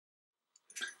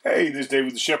Hey, this is Dave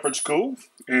with the Shepherd School,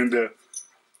 and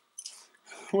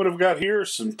what I've got here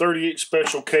is some 38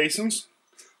 special casings.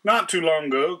 Not too long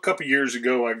ago, a couple years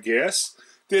ago I guess,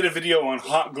 did a video on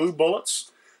hot glue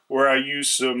bullets where I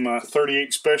used some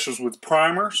 38 specials with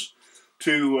primers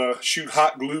to shoot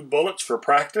hot glue bullets for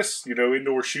practice,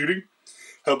 indoor shooting.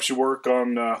 Helps you work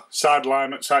on side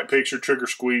alignment, sight picture, trigger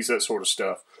squeeze, that sort of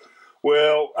stuff.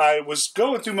 Well, I was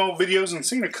going through my old videos and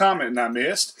seen a comment I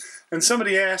missed, and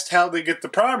somebody asked how they get the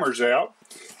primers out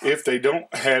if they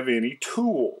don't have any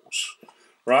tools.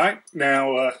 Right?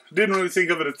 Now, didn't really think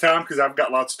of it at the time because I've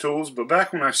got lots of tools, but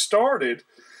back when I started,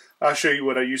 I'll show you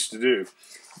what I used to do.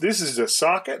 This is a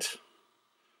socket,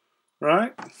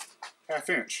 right?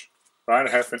 Half-inch, right?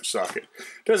 A half-inch socket.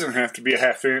 Doesn't have to be a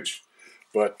half-inch,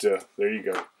 but there you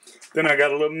go. Then I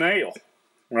got a little nail,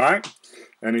 right?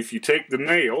 And if you take the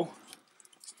nail,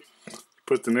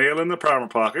 put the nail in the primer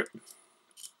pocket,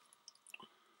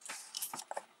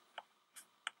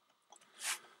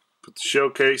 put the shell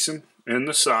casing in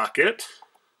the socket,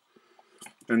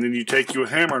 and then you take your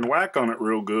hammer and whack on it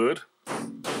real good.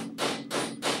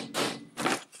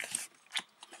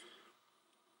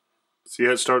 See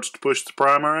how it starts to push the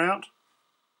primer out?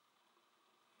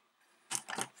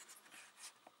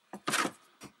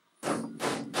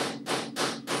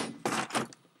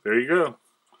 There you go.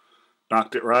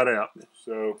 Knocked it right out.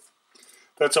 So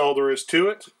that's all there is to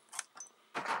it.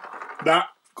 Not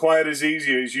quite as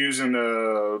easy as using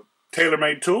a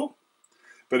tailor-made tool,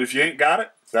 but if you ain't got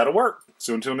it, that'll work.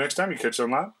 So until next time, you catch us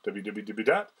online,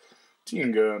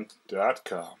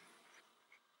 www.teamgun.com.